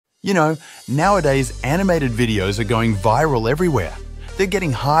You know, nowadays animated videos are going viral everywhere. They're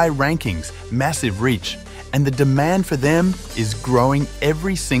getting high rankings, massive reach, and the demand for them is growing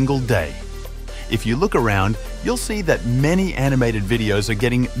every single day. If you look around, you'll see that many animated videos are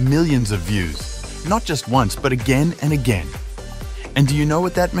getting millions of views, not just once, but again and again. And do you know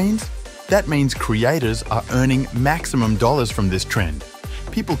what that means? That means creators are earning maximum dollars from this trend.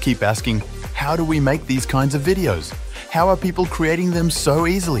 People keep asking, how do we make these kinds of videos? How are people creating them so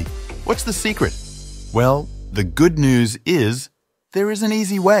easily? What's the secret? Well, the good news is there is an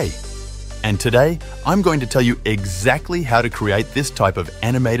easy way. And today, I'm going to tell you exactly how to create this type of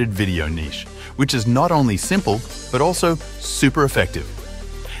animated video niche, which is not only simple, but also super effective.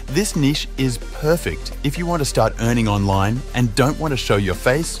 This niche is perfect if you want to start earning online and don't want to show your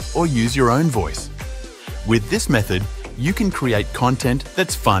face or use your own voice. With this method, you can create content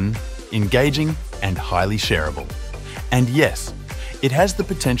that's fun, engaging, and highly shareable. And yes, it has the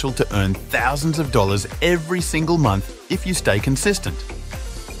potential to earn thousands of dollars every single month if you stay consistent.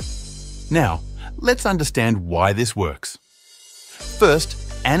 Now, let's understand why this works. First,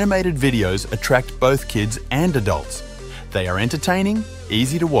 animated videos attract both kids and adults. They are entertaining,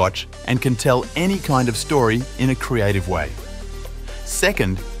 easy to watch, and can tell any kind of story in a creative way.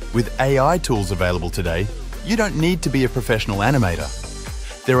 Second, with AI tools available today, you don't need to be a professional animator.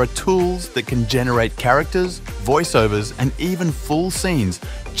 There are tools that can generate characters, voiceovers, and even full scenes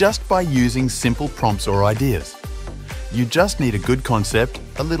just by using simple prompts or ideas. You just need a good concept,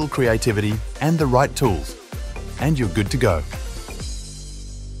 a little creativity, and the right tools, and you're good to go.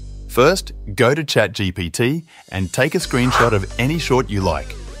 First, go to ChatGPT and take a screenshot of any short you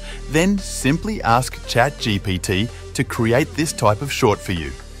like. Then simply ask ChatGPT to create this type of short for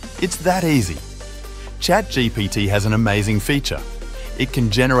you. It's that easy. ChatGPT has an amazing feature. It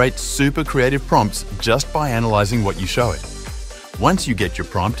can generate super creative prompts just by analyzing what you show it. Once you get your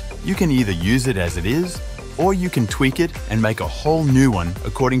prompt, you can either use it as it is, or you can tweak it and make a whole new one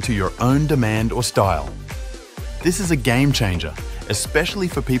according to your own demand or style. This is a game changer, especially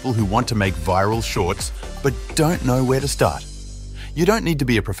for people who want to make viral shorts but don't know where to start. You don't need to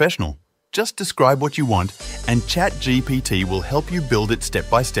be a professional. Just describe what you want and ChatGPT will help you build it step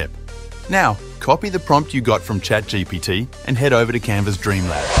by step. Now, copy the prompt you got from ChatGPT and head over to Canva's Dream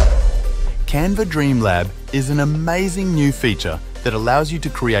Lab. Canva Dream Lab is an amazing new feature that allows you to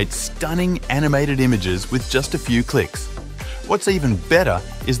create stunning animated images with just a few clicks. What's even better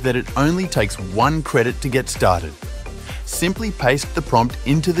is that it only takes 1 credit to get started. Simply paste the prompt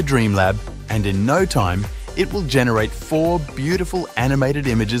into the Dream Lab and in no time, it will generate 4 beautiful animated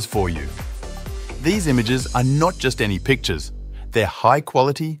images for you. These images are not just any pictures. They're high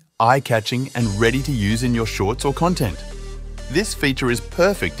quality, eye-catching, and ready to use in your shorts or content. This feature is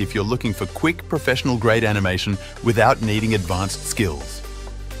perfect if you're looking for quick professional-grade animation without needing advanced skills.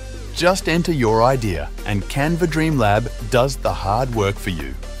 Just enter your idea and Canva Dream Lab does the hard work for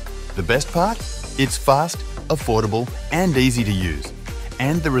you. The best part? It's fast, affordable, and easy to use.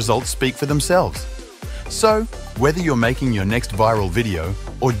 And the results speak for themselves. So, whether you're making your next viral video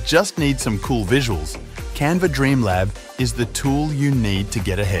or just need some cool visuals, Canva Dream Lab is the tool you need to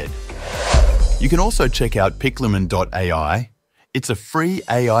get ahead. You can also check out Piclumen.ai. It's a free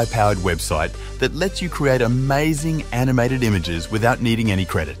AI-powered website that lets you create amazing animated images without needing any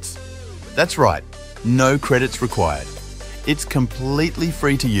credits. That's right, no credits required. It's completely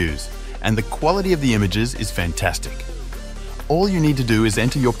free to use, and the quality of the images is fantastic. All you need to do is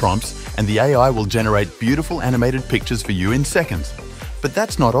enter your prompts and the AI will generate beautiful animated pictures for you in seconds. But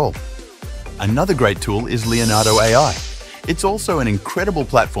that's not all. Another great tool is Leonardo AI. It's also an incredible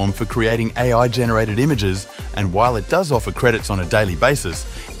platform for creating AI-generated images, and while it does offer credits on a daily basis,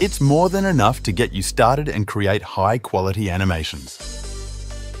 it's more than enough to get you started and create high-quality animations.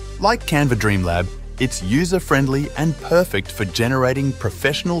 Like Canva Dream Lab, it's user-friendly and perfect for generating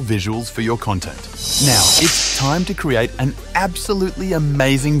professional visuals for your content. Now, it's time to create an absolutely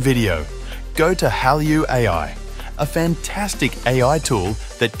amazing video. Go to Haliou AI, a fantastic AI tool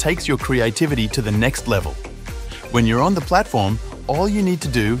that takes your creativity to the next level. When you're on the platform, all you need to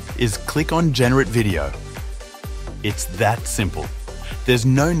do is click on Generate Video. It's that simple. There's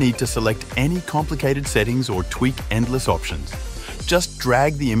no need to select any complicated settings or tweak endless options. Just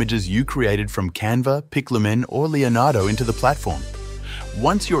drag the images you created from Canva, Piclumen, or Leonardo into the platform.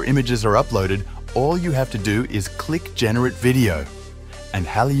 Once your images are uploaded, all you have to do is click Generate Video, and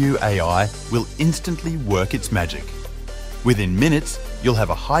Haliou AI will instantly work its magic. Within minutes, you'll have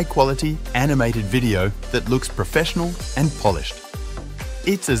a high-quality animated video that looks professional and polished.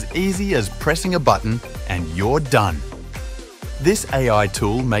 It's as easy as pressing a button and you're done. This AI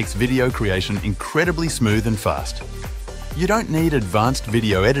tool makes video creation incredibly smooth and fast. You don't need advanced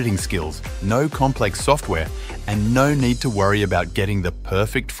video editing skills, no complex software, and no need to worry about getting the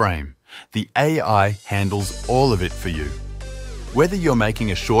perfect frame. The AI handles all of it for you. Whether you're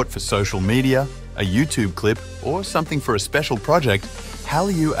making a short for social media, a YouTube clip, or something for a special project,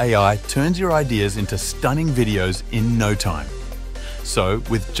 Haliou AI turns your ideas into stunning videos in no time. So,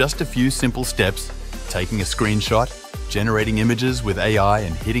 with just a few simple steps, taking a screenshot, generating images with AI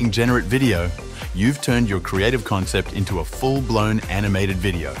and hitting generate video, you've turned your creative concept into a full-blown animated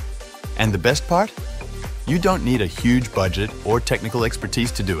video. And the best part? You don't need a huge budget or technical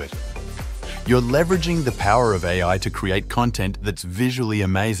expertise to do it. You're leveraging the power of AI to create content that's visually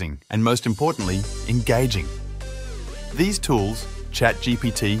amazing and, most importantly, engaging. These tools,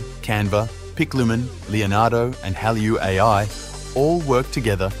 ChatGPT, Canva, Piclumen, Leonardo, and Haliou AI, all work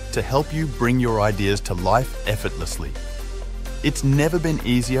together to help you bring your ideas to life effortlessly. It's never been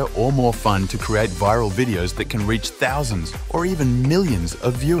easier or more fun to create viral videos that can reach thousands or even millions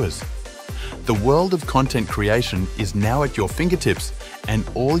of viewers. The world of content creation is now at your fingertips, and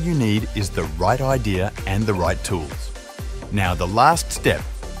all you need is the right idea and the right tools. Now, the last step,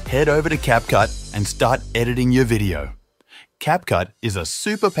 head over to CapCut and start editing your video. CapCut is a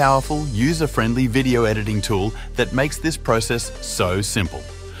super powerful, user-friendly video editing tool that makes this process so simple.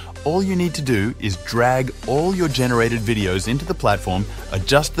 All you need to do is drag all your generated videos into the platform,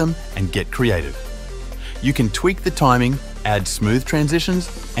 adjust them, and get creative. You can tweak the timing, add smooth transitions,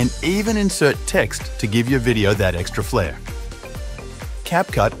 and even insert text to give your video that extra flair.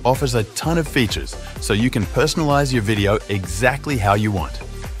 CapCut offers a ton of features, so you can personalize your video exactly how you want.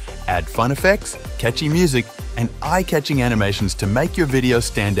 Add fun effects, catchy music, and eye-catching animations to make your video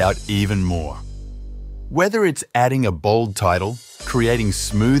stand out even more. Whether it's adding a bold title, creating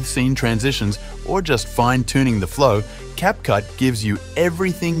smooth scene transitions, or just fine-tuning the flow, CapCut gives you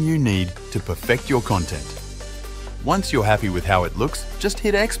everything you need to perfect your content. Once you're happy with how it looks, just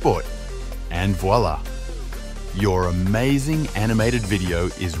hit export. And voila! Your amazing animated video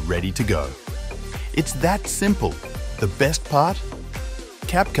is ready to go. It's that simple. The best part?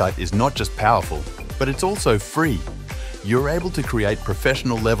 CapCut is not just powerful, but it's also free. You're able to create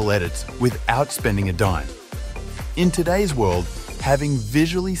professional level edits without spending a dime. In today's world, having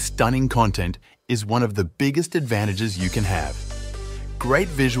visually stunning content is one of the biggest advantages you can have. Great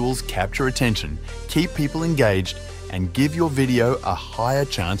visuals capture attention, keep people engaged, and give your video a higher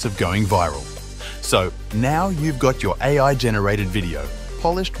chance of going viral. So now you've got your AI-generated video,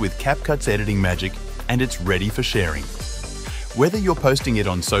 polished with CapCut's editing magic, and it's ready for sharing. Whether you're posting it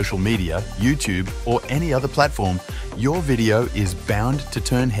on social media, YouTube, or any other platform, your video is bound to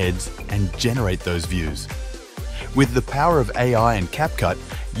turn heads and generate those views. With the power of AI and CapCut,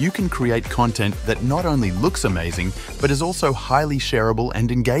 you can create content that not only looks amazing, but is also highly shareable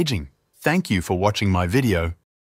and engaging. Thank you for watching my video.